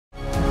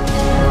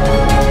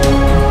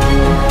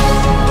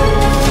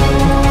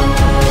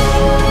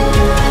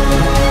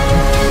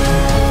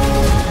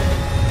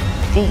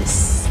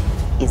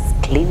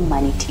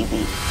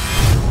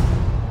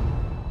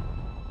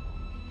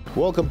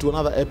welcome to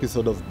another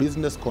episode of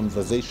Business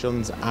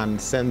Conversations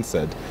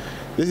Uncensored.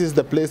 This is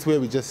the place where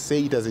we just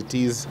say it as it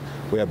is,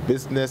 where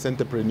business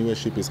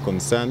entrepreneurship is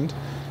concerned.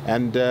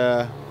 And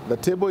the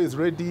table is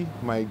ready.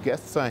 My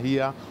guests are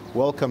here.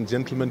 Welcome,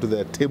 gentlemen, to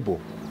the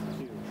table.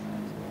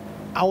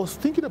 I was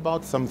thinking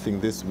about something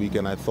this week,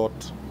 and I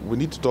thought we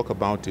need to talk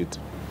about it.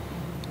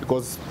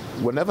 Because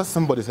whenever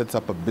somebody sets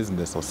up a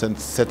business or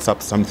sets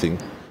up something,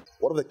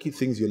 one of the key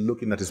things you're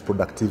looking at is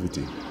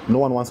productivity. No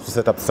one wants to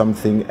set up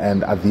something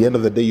and at the end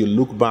of the day you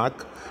look back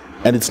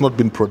and it's not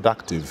been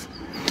productive.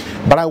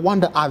 But I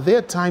wonder, are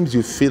there times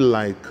you feel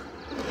like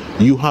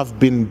you have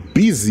been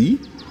busy,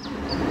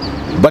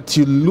 but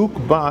you look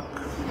back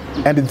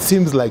and it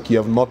seems like you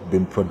have not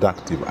been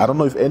productive? I don't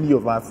know if any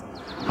of us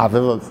have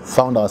ever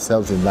found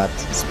ourselves in that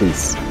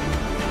space.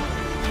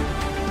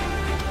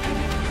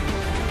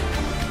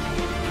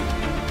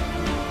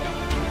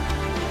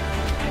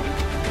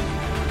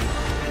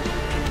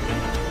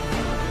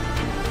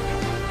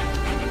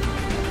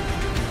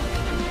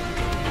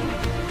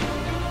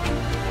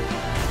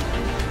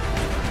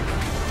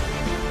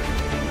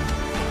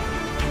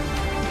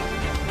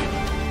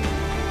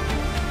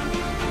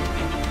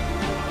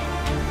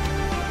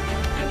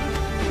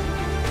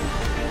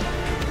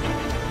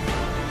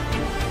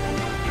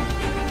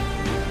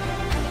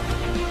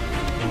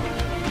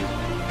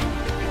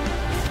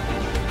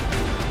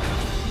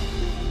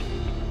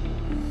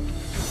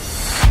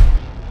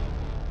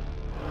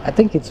 I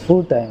think it's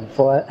full-time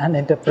for an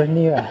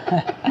entrepreneur.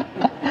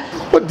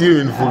 What do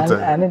you mean full-time?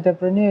 An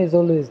entrepreneur is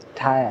always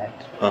tired.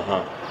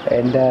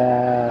 And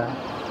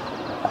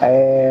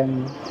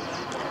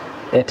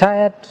they're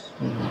tired,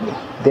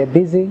 they're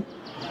busy,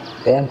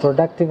 they're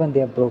unproductive, and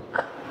they're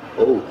broke.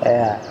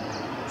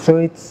 So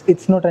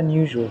it's not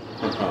unusual.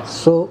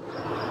 So,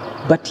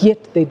 but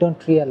yet they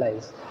don't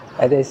realize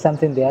there's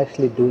something they're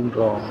actually doing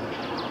wrong.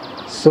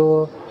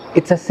 So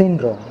it's a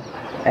syndrome,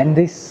 and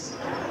this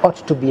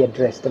ought to be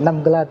addressed, and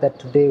I'm glad that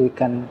today we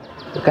can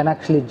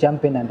actually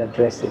jump in and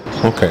address it.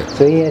 Okay.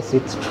 So yes,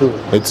 it's true.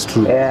 It's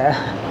true.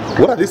 Yeah.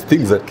 What are these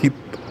things that keep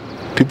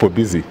people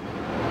busy,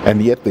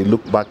 and yet they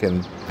look back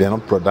and they're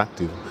not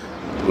productive?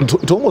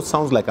 It almost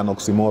sounds like an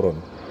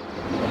oxymoron,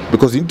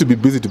 because you need to be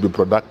busy to be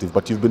productive,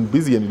 but you've been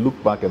busy and you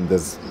look back and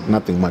there's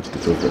nothing much to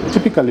show for it.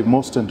 Typically,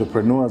 most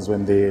entrepreneurs,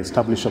 when they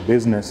establish a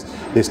business,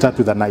 they start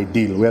with an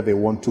ideal where they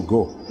want to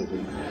go.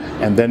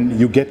 And then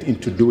you get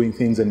into doing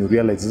things and you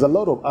realize there's a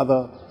lot of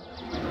other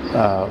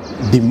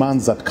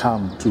demands that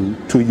come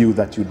to you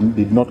that you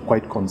did not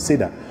quite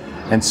consider.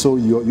 And so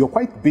you're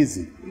quite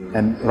busy,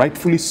 and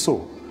rightfully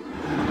so.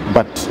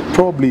 But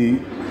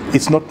probably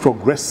it's not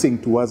progressing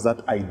towards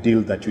that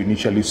ideal that you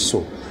initially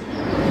saw.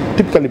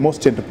 Typically,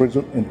 most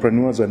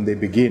entrepreneurs, when they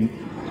begin,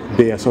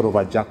 they are sort of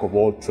a jack of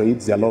all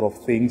trades. There are a lot of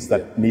things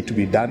that need to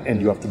be done,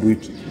 and you have to do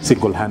it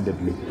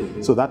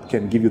single-handedly. So that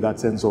can give you that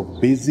sense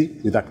of busy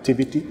with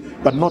activity,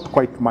 but not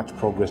quite much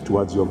progress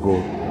towards your goal.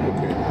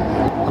 Okay.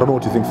 I don't know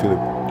what you think, Philip.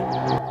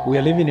 We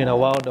are living in a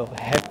world of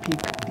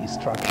epic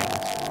distraction.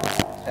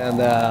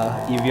 And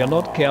if you're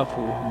not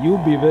careful, you'll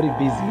be very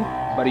busy,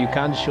 but you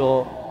can't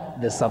show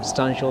the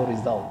substantial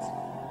results.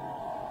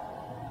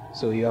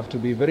 So you have to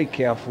be very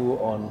careful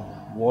on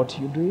what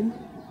you're doing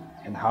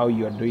and how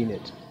you're doing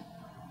it.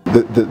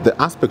 The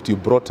aspect you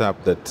brought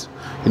up that,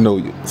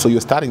 so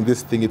you're starting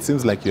this thing, it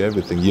seems like you're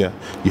everything. Yeah,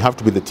 you have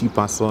to be the tea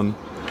person,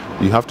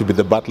 you have to be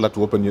the butler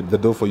to open the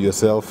door for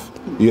yourself,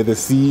 you're the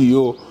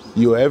CEO,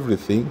 you're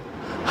everything.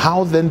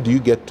 How then do you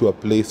get to a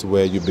place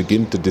where you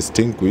begin to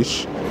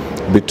distinguish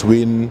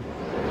between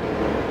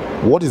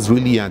what is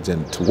really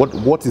urgent,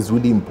 what is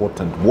really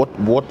important,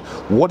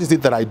 what is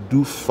it that I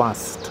do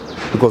first?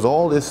 Because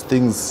all these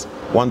things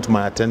want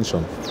my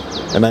attention.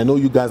 And I know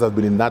you guys have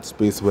been in that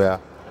space where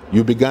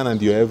you began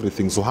and you're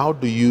everything. So how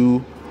do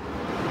you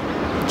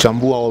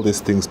chambua all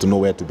these things to know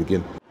where to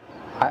begin?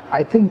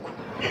 I think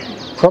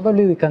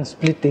probably we can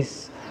split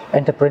these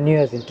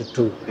entrepreneurs into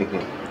two.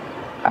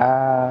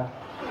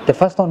 The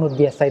first one would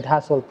be a side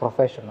hustle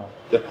professional.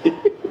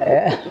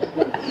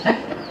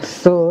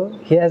 So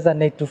he has an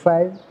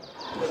 8-to-5,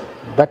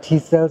 but he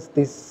sells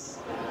these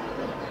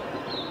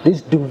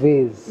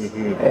duvets.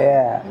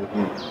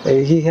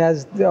 He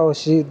has,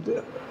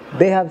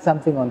 they have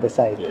something on the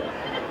side.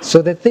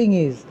 So the thing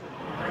is,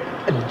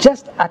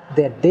 just at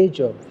their day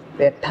job,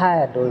 they're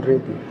tired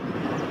already.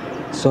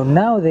 So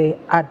now they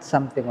add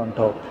something on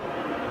top.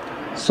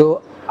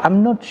 So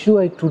I'm not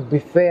sure it would be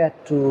fair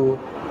to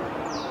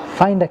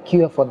find a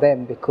cure for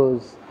them,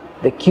 because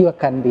the cure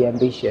can be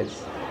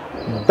ambitious.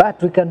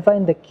 But we can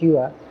find the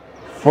cure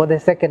for the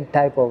second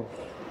type of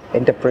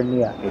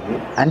entrepreneur.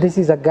 And this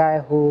is a guy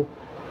who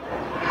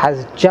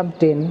has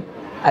jumped in,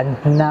 and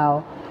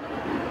now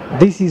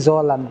this is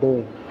all I'm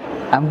doing.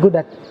 I'm good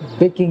at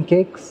baking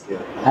cakes,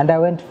 and I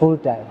went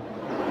full-time.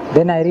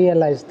 Then I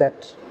realized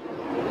that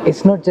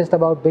it's not just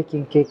about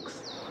baking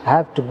cakes. I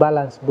have to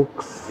balance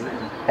books.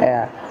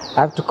 I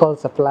have to call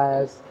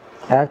suppliers.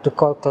 I have to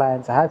call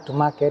clients. I have to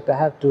market. I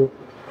have to,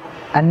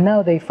 and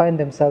now they find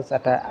themselves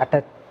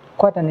at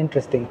quite an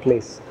interesting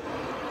place,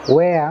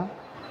 where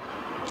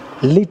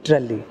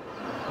literally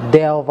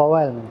they are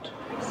overwhelmed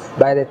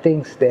by the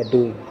things they're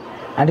doing.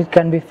 And it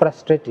can be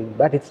frustrating,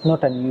 but it's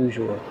not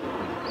unusual.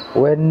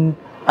 When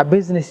a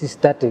business is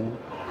starting,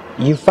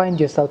 you find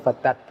yourself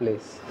at that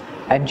place,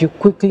 and you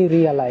quickly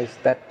realize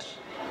that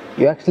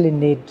you actually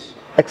need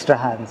extra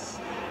hands.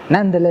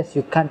 Nonetheless,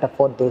 you can't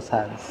afford those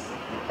hands.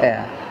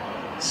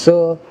 Yeah.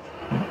 So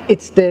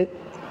it's the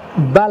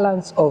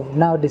balance of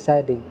now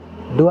deciding,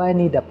 do I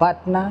need a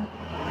partner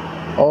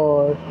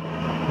or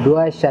do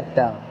I shut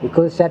down?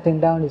 Because shutting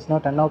down is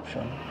not an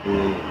option.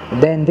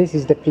 Then this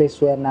is the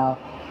place where now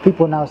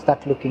people now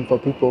start looking for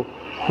people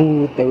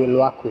who they will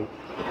work with.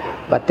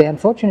 But the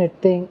unfortunate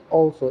thing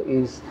also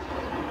is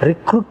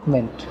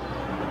recruitment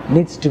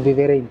needs to be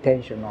very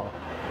intentional.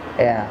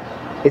 Yeah.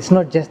 It's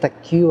not just a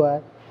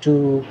cure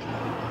to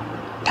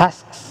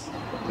tasks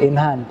in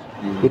hand.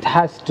 It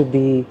has to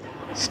be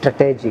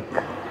strategic,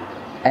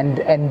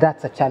 and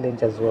that's a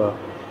challenge as well.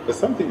 There's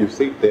something you've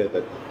said there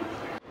that,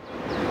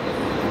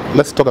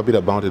 let's talk a bit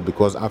about it,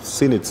 because I've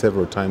seen it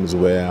several times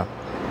where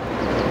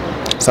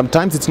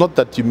sometimes it's not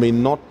that you may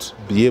not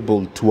be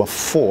able to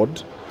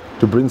afford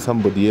to bring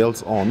somebody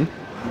else on,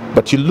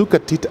 but you look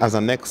at it as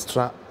an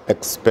extra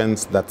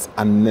expense that's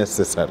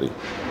unnecessary.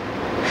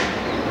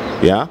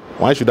 Yeah?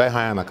 Why should I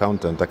hire an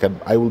accountant?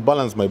 I will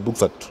balance my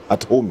books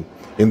at home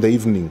in the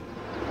evening.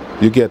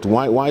 You get,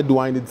 why do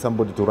I need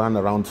somebody to run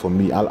around for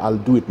me? I'll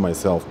do it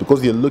myself.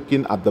 Because you're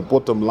looking at the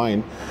bottom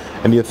line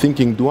and you're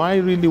thinking, do I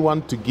really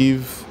want to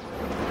give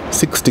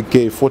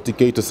 60K,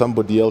 40K to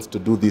somebody else to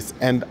do this?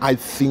 And I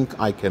think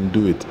I can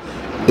do it.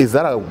 Is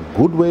that a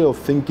good way of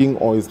thinking,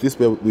 or is this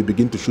where we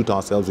begin to shoot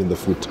ourselves in the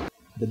foot?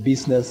 The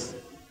business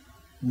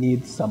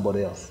needs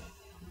somebody else.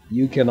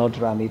 You cannot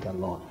run it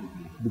alone.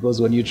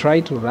 Because when you try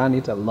to run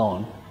it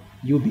alone,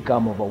 you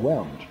become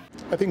overwhelmed.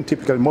 I think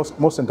typically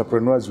most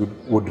entrepreneurs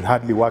would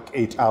hardly work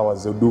 8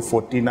 hours. They'll do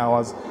 14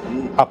 hours,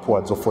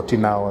 upwards of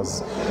 14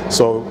 hours.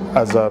 So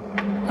as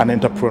an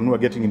entrepreneur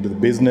getting into the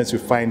business, you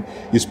find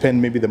you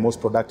spend maybe the most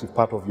productive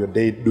part of your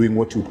day doing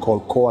what you would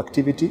call core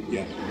activity.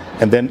 Yeah.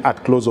 And then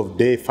at close of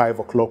day, 5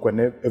 o'clock, when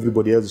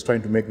everybody else is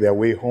trying to make their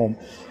way home,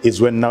 is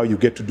when now you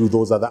get to do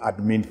those other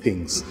admin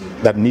things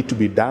that need to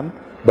be done,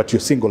 but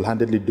you're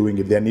single-handedly doing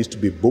it. There needs to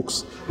be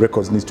books,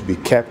 records needs to be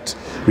kept,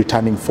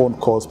 returning phone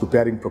calls,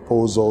 preparing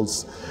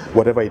proposals,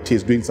 whatever it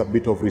is, doing some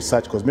bit of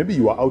research, because maybe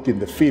you are out in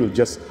the field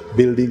just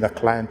building a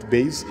client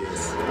base.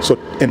 Yes. So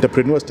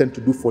entrepreneurs tend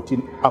to do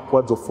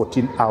upwards of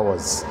 14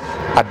 hours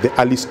at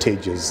the early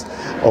stages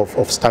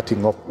of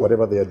starting off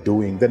whatever they are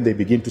doing. Then they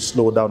begin to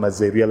slow down as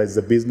they realize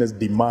the business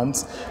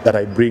demands that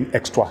I bring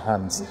extra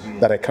hands,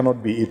 that I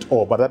cannot be it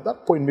all. But at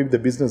that point, maybe the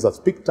business has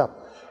picked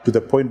up to the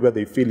point where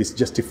they feel it's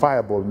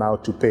justifiable now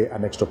to pay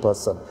an extra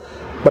person.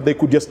 But they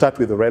could just start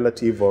with a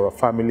relative or a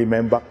family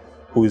member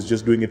who is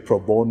just doing it pro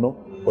bono,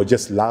 or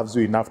just loves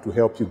you enough to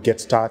help you get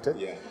started,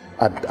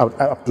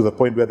 up to the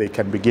point where they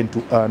can begin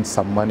to earn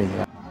some money.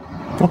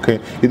 Okay,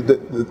 in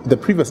the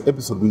previous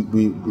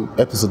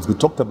episodes we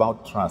talked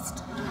about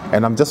trust,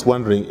 and I'm just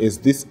wondering, is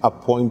this a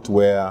point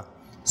where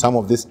some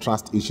of these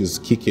trust issues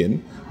kick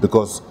in?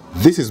 Because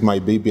this is my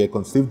baby, I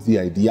conceived the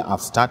idea,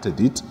 I've started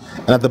it,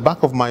 and at the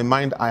back of my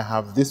mind I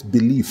have this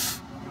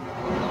belief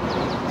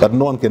that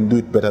no one can do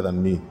it better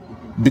than me,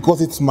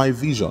 because it's my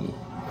vision.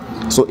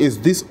 So is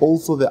this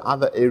also the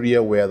other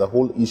area where the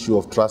whole issue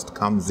of trust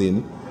comes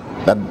in?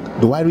 That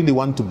do I really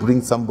want to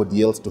bring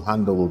somebody else to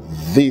handle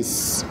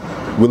this?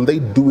 Will they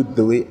do it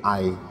the way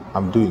I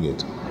am doing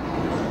it?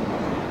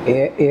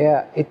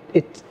 Yeah.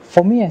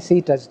 For me, I see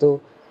it as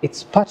though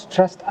it's part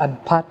trust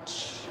and part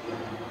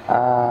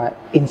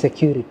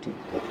insecurity.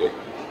 Okay.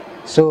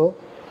 So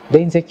the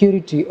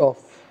insecurity of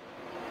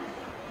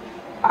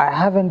I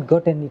haven't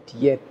gotten it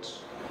yet,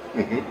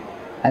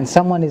 and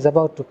someone is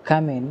about to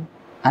come in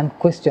and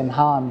question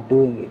how I'm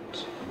doing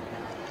it.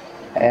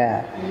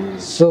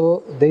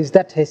 So there's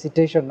that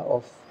hesitation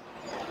of,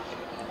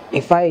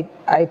 if I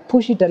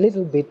push it a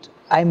little bit,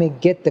 I may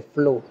get the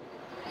flow.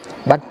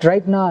 But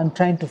right now I'm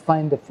trying to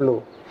find the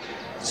flow.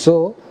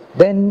 So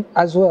then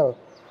as well,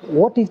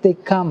 what if they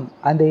come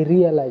and they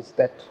realize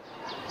that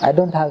I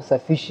don't have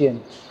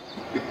sufficient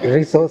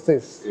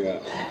resources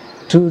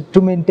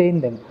to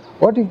maintain them?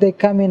 What if they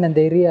come in and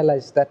they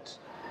realize that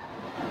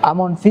I'm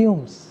on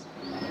fumes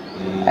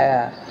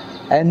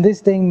and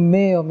this thing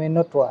may or may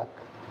not work?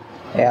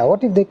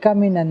 What if they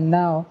come in and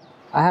now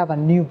I have a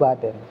new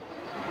burden?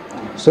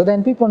 So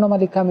then people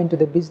normally come into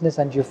the business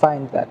and you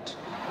find that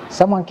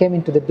someone came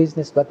into the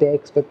business but their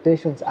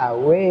expectations are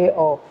way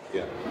off.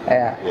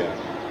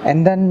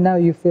 And then now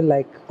you feel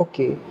like,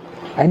 okay,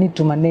 I need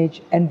to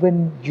manage. And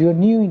when you're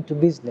new into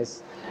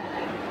business,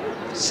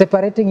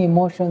 separating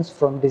emotions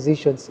from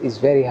decisions is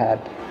very hard.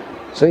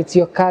 So it's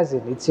your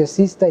cousin, it's your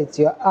sister, it's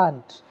your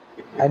aunt,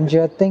 and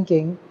you're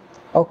thinking,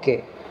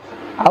 okay,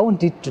 I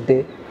won't eat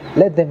today,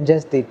 let them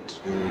just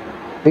eat.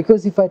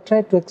 Because if I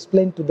try to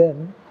explain to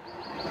them,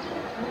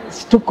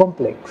 it's too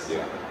complex.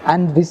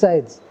 And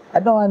besides, I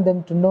don't want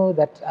them to know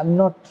that I'm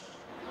not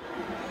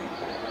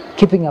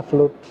keeping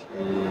afloat.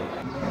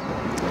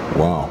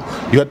 Wow.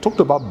 You had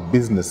talked about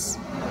business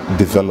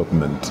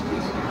development.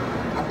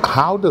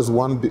 how does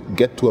one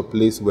get to a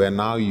place where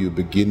now you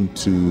begin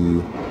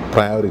to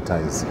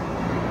prioritize?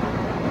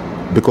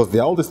 Because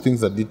there are all these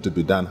things that need to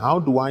be done. How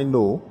do I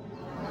know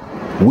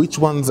which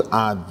ones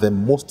are the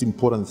most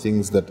important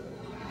things that,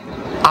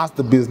 as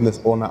the business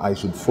owner, I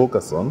should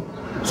focus on,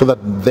 so that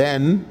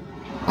then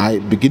I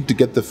begin to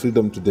get the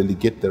freedom to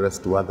delegate the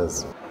rest to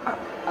others?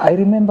 I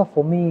remember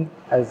for me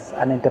as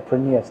an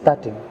entrepreneur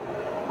starting,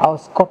 I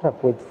was caught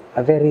up with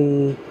a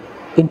very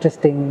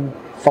interesting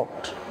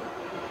thought.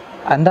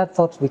 And that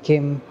thought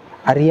became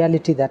a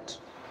reality that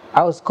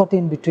I was caught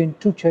in between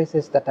two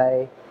choices that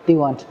I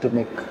didn't want to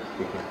make.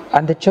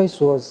 And the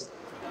choice was,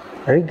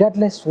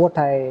 regardless what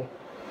I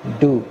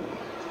do,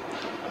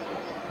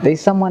 there is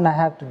someone I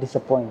have to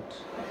disappoint.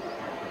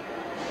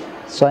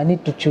 So I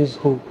need to choose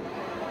who.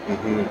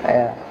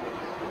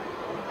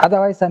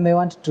 Otherwise I may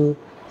want to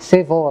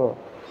save all,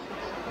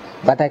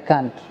 but I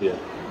can't. Yeah.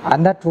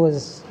 And that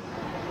was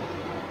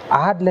a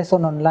hard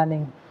lesson on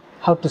learning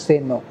how to say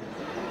no.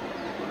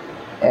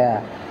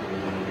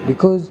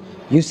 Because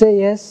you say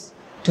yes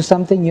to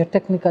something, you're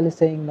technically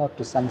saying no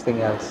to something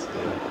else.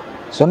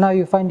 So now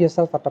you find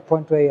yourself at a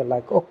point where you're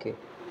like, okay,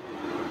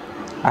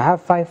 I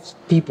have 5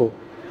 people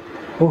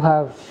who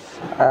have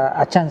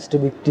a chance to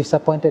be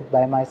disappointed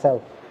by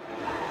myself.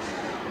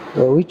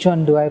 So which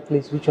one do I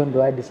please, which one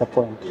do I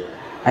disappoint?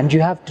 And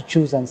you have to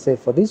choose and say,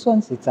 for these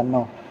ones, it's a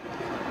no.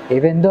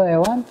 Even though I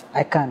want,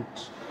 I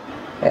can't.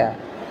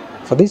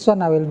 For this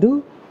one I will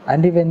do,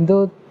 and even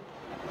though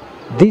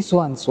these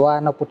ones were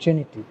an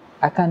opportunity,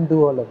 I can't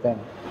do all of them.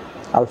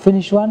 I'll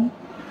finish one.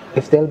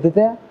 If they'll be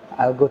there,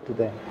 I'll go to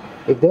them.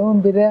 If they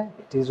won't be there,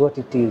 it is what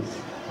it is.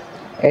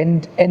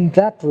 And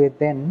that way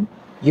then,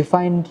 you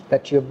find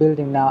that you're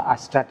building now a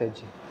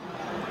strategy.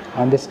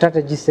 And the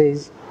strategy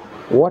says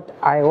what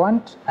I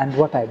want and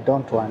what I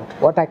don't want.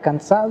 What I can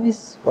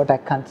service, what I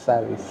can't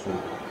service.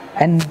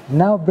 And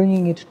now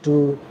bringing it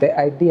to the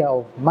idea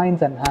of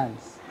minds and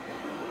hands.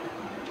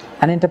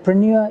 An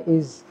entrepreneur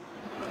is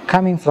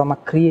coming from a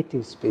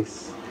creative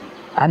space.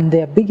 And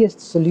their biggest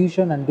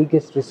solution and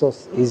biggest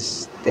resource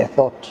is their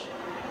thought.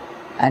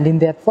 And in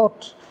their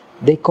thought,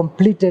 they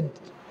completed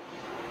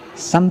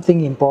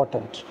something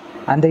important.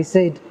 And they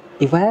said,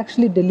 if I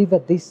actually deliver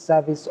this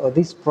service or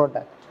this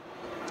product,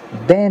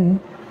 then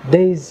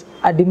there is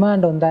a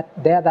demand on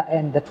the other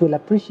end that will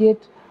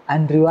appreciate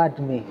and reward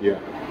me.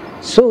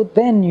 So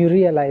then you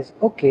realize,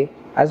 okay,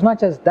 as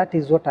much as that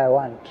is what I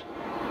want,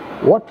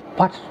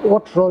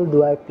 what role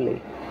do I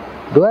play?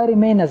 Do I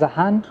remain as a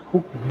hand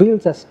who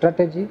builds a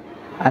strategy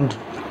and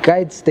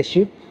guides the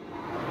ship?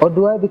 Or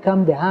do I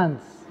become the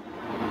hands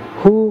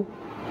who,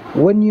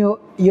 when you're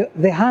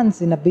the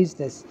hands in a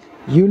business,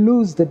 you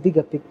lose the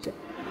bigger picture.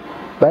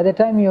 By the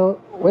time you're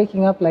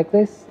waking up like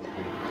this,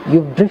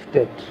 you've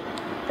drifted.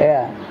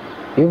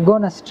 You've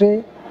gone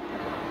astray,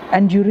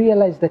 and you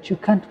realize that you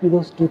can't be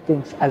those two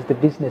things as the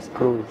business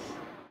grows.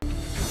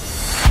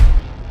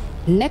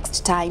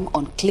 Next time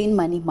on Clean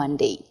Money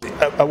Monday.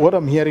 What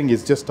I'm hearing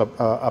is just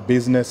a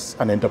business,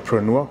 an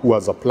entrepreneur who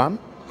has a plan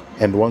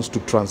and wants to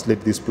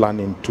translate this plan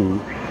into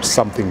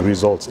something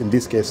results. In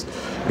this case,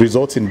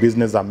 results in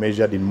business are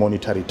measured in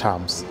monetary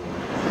terms.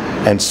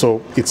 And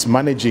so it's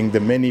managing the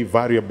many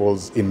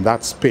variables in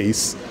that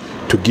space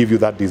to give you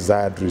that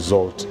desired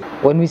result.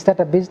 When we start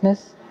a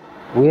business,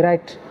 we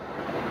write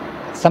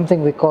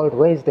something we call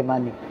where is the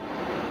money.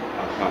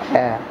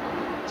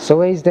 So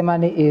where is the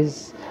money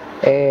is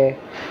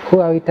who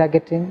are we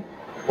targeting,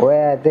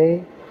 where are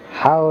they,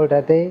 how old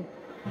are they,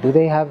 do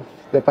they have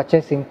the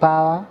purchasing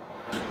power?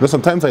 But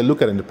sometimes I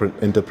look at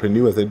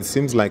entrepreneurs and it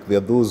seems like they're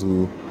those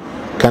who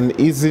can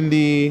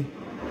easily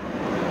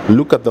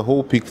look at the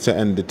whole picture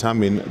and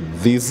determine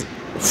this,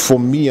 for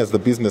me as the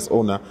business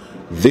owner,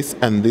 this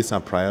and this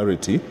are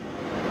priority,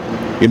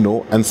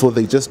 and so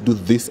they just do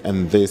this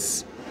and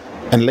this.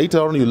 And later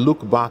on you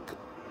look back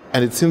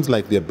and it seems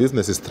like their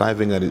business is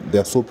thriving and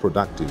they're so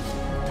productive.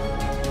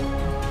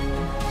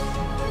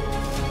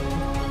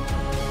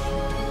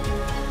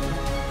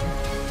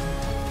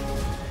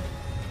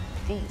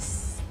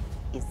 This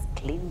is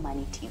Clean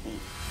Money TV.